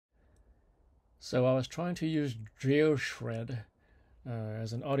So I was trying to use GeoShred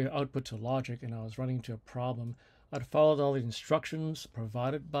as an audio output to Logic, and I was running into a problem. I'd followed all the instructions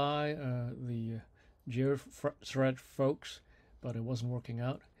provided by the GeoShred folks, but it wasn't working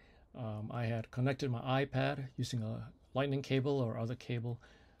out. I had connected my iPad using a lightning cable or other cable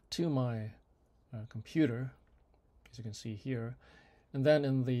to my computer, as you can see here. And then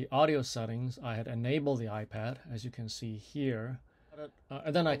in the audio settings, I had enabled the iPad, as you can see here.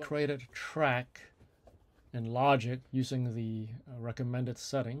 And then I created a track in Logic using the recommended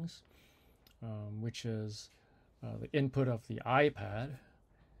settings, which is the input of the iPad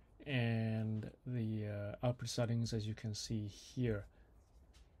and the output settings, as you can see here.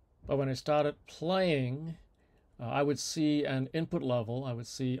 But when I started playing, I would see an input level. I would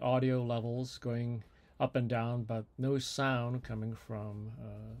see audio levels going up and down, but no sound coming from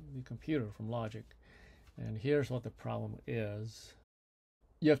the computer, from Logic. And here's what the problem is.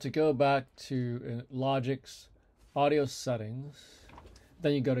 You have to go back to Logic's audio settings.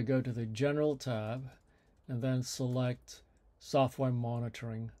 Then you got to go to the General tab and then select Software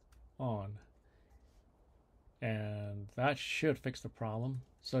Monitoring On. And that should fix the problem.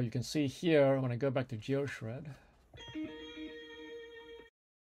 So you can see here, when I go back to GeoShred.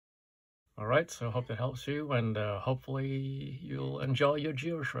 Alright, so I hope that helps you, and hopefully you'll enjoy your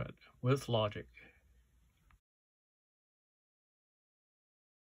GeoShred with Logic.